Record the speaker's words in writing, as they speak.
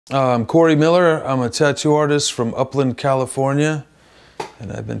I'm Corey Miller. I'm a tattoo artist from Upland, California,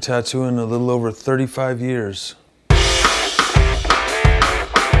 and I've been tattooing a little over 35 years.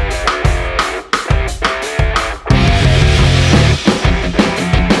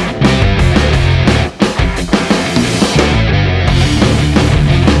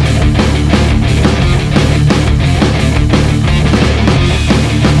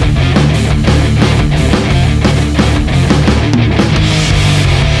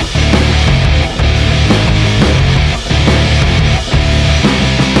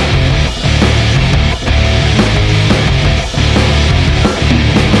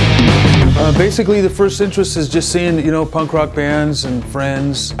 Basically, the first interest is just seeing, punk rock bands and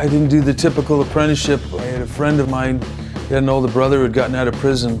friends. I didn't do the typical apprenticeship. I had a friend of mine, he had an older brother who had gotten out of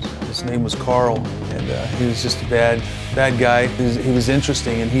prison. His name was Carl, and he was just a bad guy. He was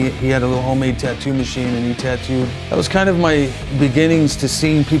interesting, and he had a little homemade tattoo machine, and he tattooed. That was kind of my beginnings to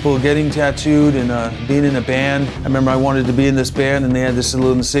seeing people getting tattooed and being in a band. I remember I wanted to be in this band, and they had this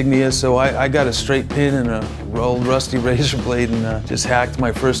little insignia, so I got a straight pin and a old rusty razor blade and just hacked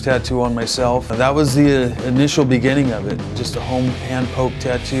my first tattoo on myself. That was the initial beginning of it, just a home hand poke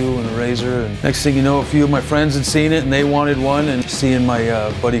tattoo and a razor. And next thing you know, a few of my friends had seen it and they wanted one, and seeing my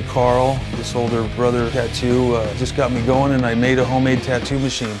buddy Carl, this older brother tattoo, just got me going, and I made a homemade tattoo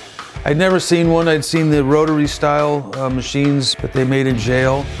machine. I'd never seen one. I'd seen the rotary style machines that they made in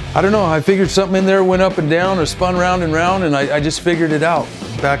jail. I don't know, I figured something in there went up and down or spun round and round, and I just figured it out.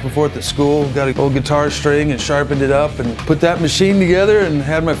 Back and forth at school, got an old guitar string and sharpened it up and put that machine together, and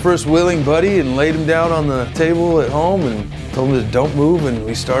had my first willing buddy and laid him down on the table at home and told him to don't move, and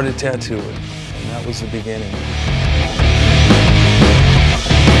we started tattooing. And that was the beginning.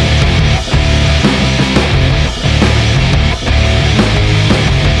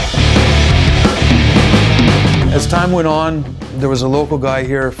 As time went on, there was a local guy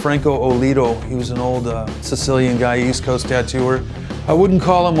here, Franco Olito. He was an old Sicilian guy, East Coast tattooer. I wouldn't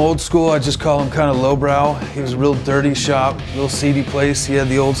call him old school, I'd just call him kind of lowbrow. He was a real dirty shop, real seedy place. He had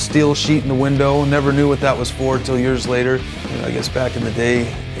the old steel sheet in the window. Never knew what that was for until years later. I guess back in the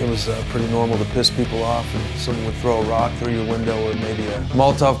day, it was pretty normal to piss people off, and someone would throw a rock through your window, or maybe a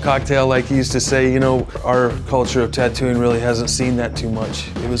Molotov cocktail, like he used to say. Our culture of tattooing really hasn't seen that too much.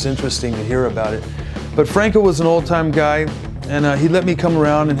 It was interesting to hear about it. But Franco was an old-time guy, and he let me come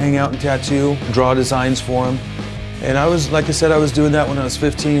around and hang out and tattoo, draw designs for him. And I was, like I said, I was doing that when I was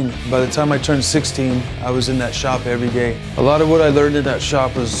 15. By the time I turned 16, I was in that shop every day. A lot of what I learned in that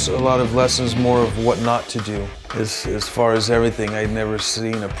shop was a lot of lessons more of what not to do. As far as everything, I'd never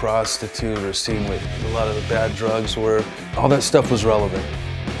seen a prostitute or seen what a lot of the bad drugs were. All that stuff was relevant.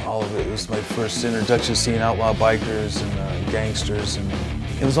 All of it was my first introduction to seeing outlaw bikers and gangsters, and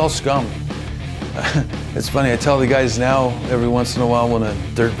it was all scum. It's funny, I tell the guys now, every once in a while when a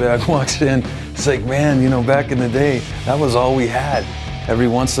dirtbag walks in, it's like, man, back in the day, that was all we had. Every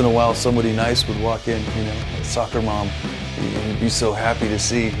once in a while, somebody nice would walk in, a soccer mom. You'd be so happy to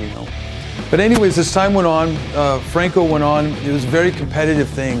see, But anyways, as time went on, Franco went on. It was a very competitive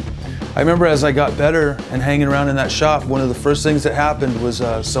thing. I remember as I got better and hanging around in that shop, one of the first things that happened was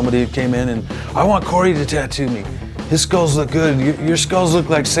somebody came in and, I want Corey to tattoo me. His skulls look good. Your skulls look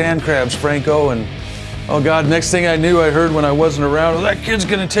like sand crabs, Franco. And oh God, next thing I knew, I heard when I wasn't around, oh, that kid's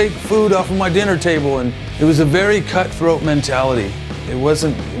gonna take food off of my dinner table. And it was a very cutthroat mentality. We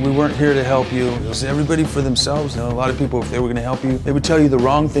weren't here to help you. It was everybody for themselves. A lot of people, if they were gonna help you, they would tell you the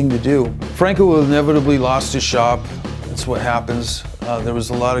wrong thing to do. Franco inevitably lost his shop. That's what happens. There was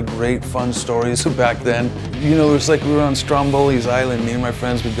a lot of great fun stories back then. It was like we were on Stromboli's Island. Me and my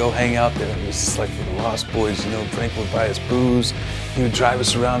friends would go hang out there. It was just like for the Lost Boys. Frank would buy us booze. He would drive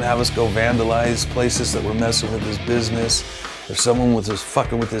us around, have us go vandalize places that were messing with his business. If someone was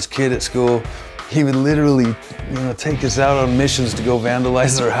fucking with his kid at school, he would literally, take us out on missions to go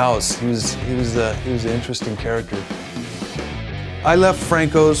vandalize their house. He was an interesting character. I left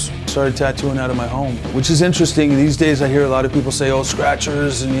Franco's, started tattooing out of my home, which is interesting. These days I hear a lot of people say, oh,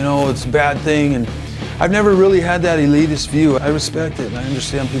 scratchers, and it's a bad thing. And I've never really had that elitist view. I respect it, and I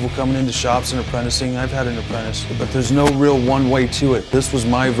understand people coming into shops and apprenticing. I've had an apprentice, but there's no real one way to it. This was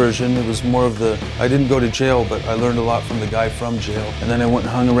my version. It was more of I didn't go to jail, but I learned a lot from the guy from jail. And then I went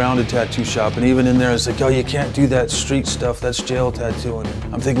and hung around a tattoo shop, and even in there, it's like, oh, you can't do that street stuff. That's jail tattooing.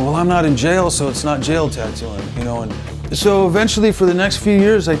 I'm thinking, well, I'm not in jail, so it's not jail tattooing, and so eventually, for the next few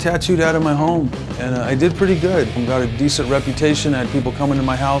years, I tattooed out of my home, and I did pretty good. I got a decent reputation. I had people coming to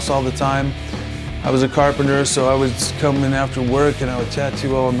my house all the time. I was a carpenter, so I would come in after work and I would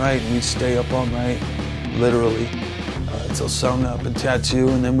tattoo all night, and we'd stay up all night, literally. until sunup and tattoo,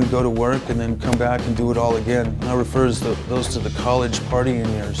 and then we go to work and then come back and do it all again. I refer those to the college partying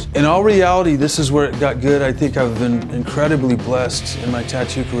years. In all reality, this is where it got good. I think I've been incredibly blessed in my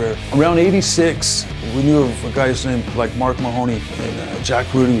tattoo career. Around '86, we knew of a guy's name like Mark Mahoney and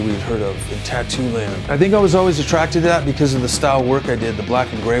Jack Rudy we'd heard of in Tattooland. I think I was always attracted to that because of the style work I did, the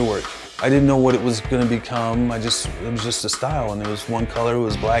black and gray work. I didn't know what it was going to become. It was just a style, and there was one color, it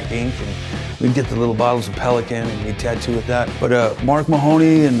was black ink, and we'd get the little bottles of Pelican and we'd tattoo with that. But Mark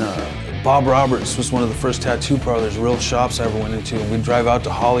Mahoney and Bob Roberts was one of the first tattoo parlors, real shops I ever went into. And we'd drive out to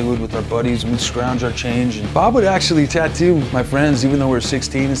Hollywood with our buddies, and we'd scrounge our change. And Bob would actually tattoo my friends, even though we were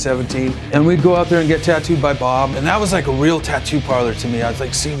 16 and 17. And we'd go out there and get tattooed by Bob. And that was like a real tattoo parlor to me. I'd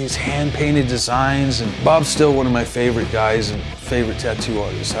like seeing these hand-painted designs. And Bob's still one of my favorite guys and favorite tattoo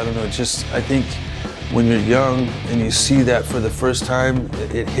artists. I don't know, I think when you're young and you see that for the first time,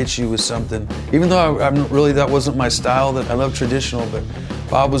 it hits you with something. Even though that wasn't my style, that I love traditional, but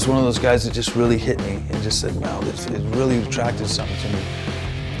Bob was one of those guys that just really hit me and just said, wow, it really attracted something to me.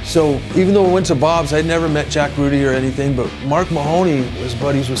 So even though I went to Bob's, I'd never met Jack Rudy or anything, but Mark Mahoney was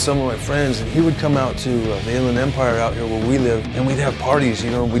buddies with some of my friends, and he would come out to the Inland Empire out here where we live, and we'd have parties,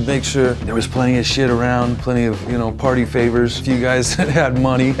 we'd make sure there was plenty of shit around, plenty of, party favors, a few guys that had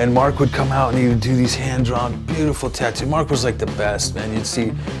money, and Mark would come out and he would do these hand-drawn, beautiful tattoos. Mark was like the best, man. You'd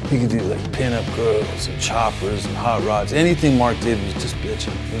see, he could do like pin-up girls and choppers and hot rods. Anything Mark did was just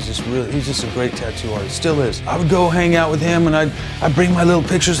bitching. He was just a great tattoo artist, still is. I would go hang out with him, and I'd bring my little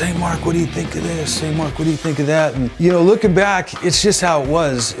pictures. Hey Mark, what do you think of this? Hey Mark, what do you think of that? And looking back, it's just how it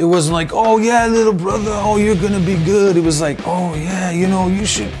was. It wasn't like, oh yeah, little brother, oh you're gonna be good. It was like, oh yeah, you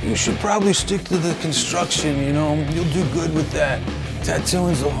should probably stick to the construction, you'll do good with that.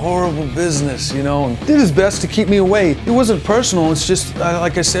 Tattooing's a horrible business, and did his best to keep me away. It wasn't personal, it's just,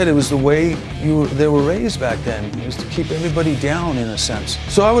 like I said, it was the way they were raised back then. It was to keep everybody down in a sense.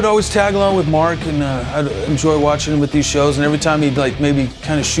 So I would always tag along with Mark, and I'd enjoy watching him with these shows, and every time he'd like maybe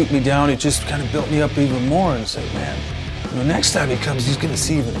kind of shoot me down, it just kind of built me up even more and say, man, next time he comes, he's gonna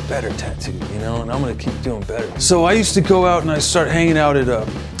see even a better tattoo, and I'm gonna keep doing better. So I used to go out and I start hanging out at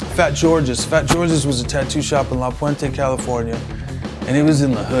Fat George's. Fat George's was a tattoo shop in La Puente, California. And it was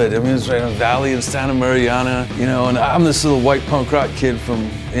in the hood. It was right on Valley in Santa Mariana, and I'm this little white punk rock kid from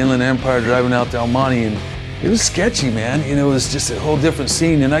Inland Empire driving out to El Monte, and it was sketchy, man. It was just a whole different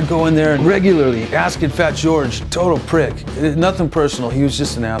scene. And I'd go in there and regularly asking Fat George, total prick, nothing personal, he was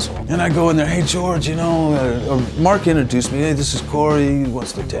just an asshole. And I'd go in there, hey George, Mark introduced me, hey, this is Corey, he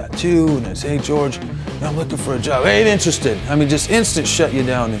wants the tattoo, and I say, hey George, I'm looking for a job. Hey, ain't interested. Just instant shut you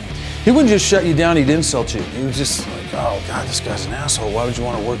down. And he wouldn't just shut you down, he'd insult you. He was just like, oh God, this guy's an asshole. Why would you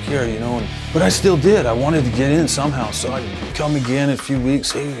want to work here, But I still did. I wanted to get in somehow. So I'd come again in a few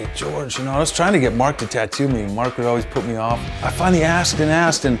weeks. Hey, George, I was trying to get Mark to tattoo me. Mark would always put me off. I finally asked,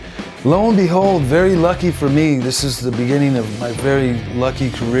 and lo and behold, very lucky for me, this is the beginning of my very lucky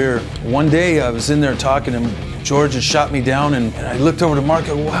career. One day I was in there talking to him. George had shot me down, and I looked over to Mark. I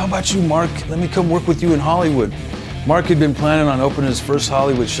go, well, how about you, Mark? Let me come work with you in Hollywood. Mark had been planning on opening his first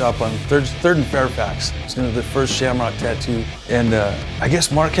Hollywood shop on 3rd and Fairfax. It's gonna be the first Shamrock tattoo. And I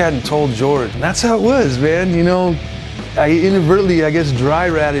guess Mark hadn't told George. And that's how it was, man. I inadvertently,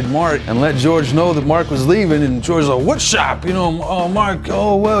 dry-ratted Mark and let George know that Mark was leaving. And George was like, what shop? Oh, Mark,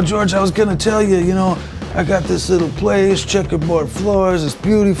 oh, well, George, I was gonna tell you, I got this little place, checkerboard floors, it's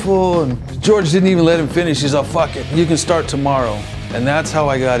beautiful. And George didn't even let him finish. He's like, fuck it, you can start tomorrow. And that's how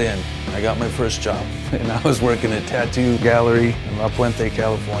I got in. I got my first job, and I was working at a tattoo gallery in La Puente,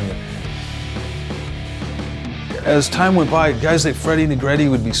 California. As time went by, guys like Freddie Negretti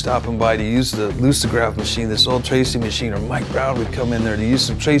would be stopping by to use the Lucograph machine, this old tracing machine, or Mike Brown would come in there to use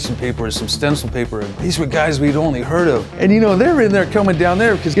some tracing paper or some stencil paper. And these were guys we'd only heard of. And they were in there coming down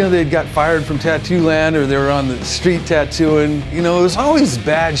there because they'd got fired from Tattooland, or they were on the street tattooing. It was always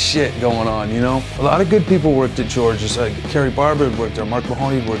bad shit going on, A lot of good people worked at George's. Like Kerry Barber had worked there, Mark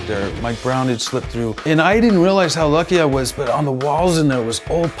Mahoney had worked there, Mike Brown had slipped through. And I didn't realize how lucky I was, but on the walls in there was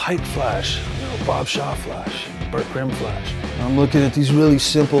old pipe flash, Bob Shaw flash. Burt Prim flash. I'm looking at these really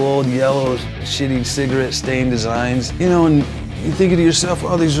simple old yellow, shitty cigarette stain designs, and you think to yourself,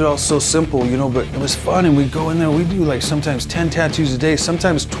 oh, these are all so simple, but it was fun, and we'd go in there, we'd do like sometimes 10 tattoos a day,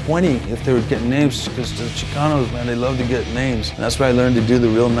 sometimes 20 if they were getting names, because the Chicanos, man, they love to get names. And that's where I learned to do the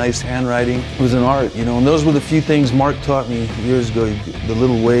real nice handwriting. It was an art, and those were the few things Mark taught me years ago, the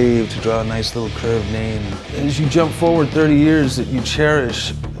little wave to draw a nice little curved name. And as you jump forward 30 years that you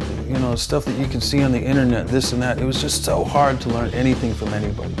cherish, you know, stuff that you can see on the internet, this and that. It was just so hard to learn anything from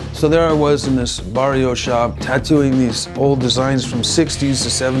anybody. So there I was in this barrio shop, tattooing these old designs from 60s to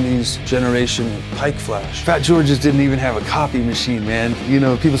 70s generation Pike Flash. Fat George's didn't even have a copy machine, man. You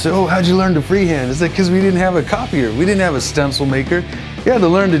know, people say, oh, how'd you learn to freehand? It's like, because we didn't have a copier. We didn't have a stencil maker. You had to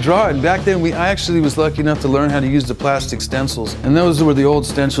learn to draw, and back then I actually was lucky enough to learn how to use the plastic stencils. And those were the old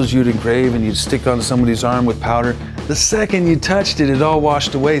stencils you'd engrave and you'd stick on somebody's arm with powder. The second you touched it, it all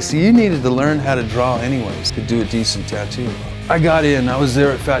washed away. So you needed to learn how to draw anyways to do a decent tattoo. I got in, I was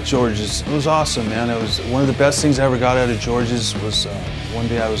there at Fat George's. It was awesome, man. It was one of the best things I ever got out of George's. Was one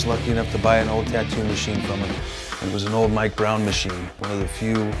day I was lucky enough to buy an old tattoo machine from him. It was an old Mike Brown machine, one of the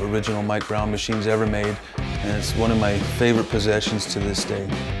few original Mike Brown machines ever made, and it's one of my favorite possessions to this day.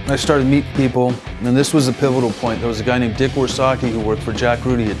 I started meeting people, and this was a pivotal point. There was a guy named Dick Warsaki who worked for Jack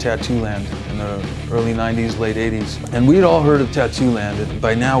Rudy at Tattooland in the early 90s, late 80s. And we'd all heard of Tattooland, and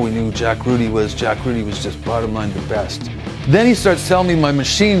by now we knew Jack Rudy was just bottom line the best. Then he starts telling me my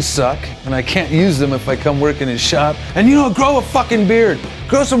machines suck, and I can't use them if I come work in his shop. And you know, grow a fucking beard.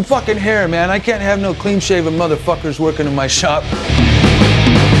 Grow some fucking hair, man. I can't have no clean-shaven motherfuckers working in my shop.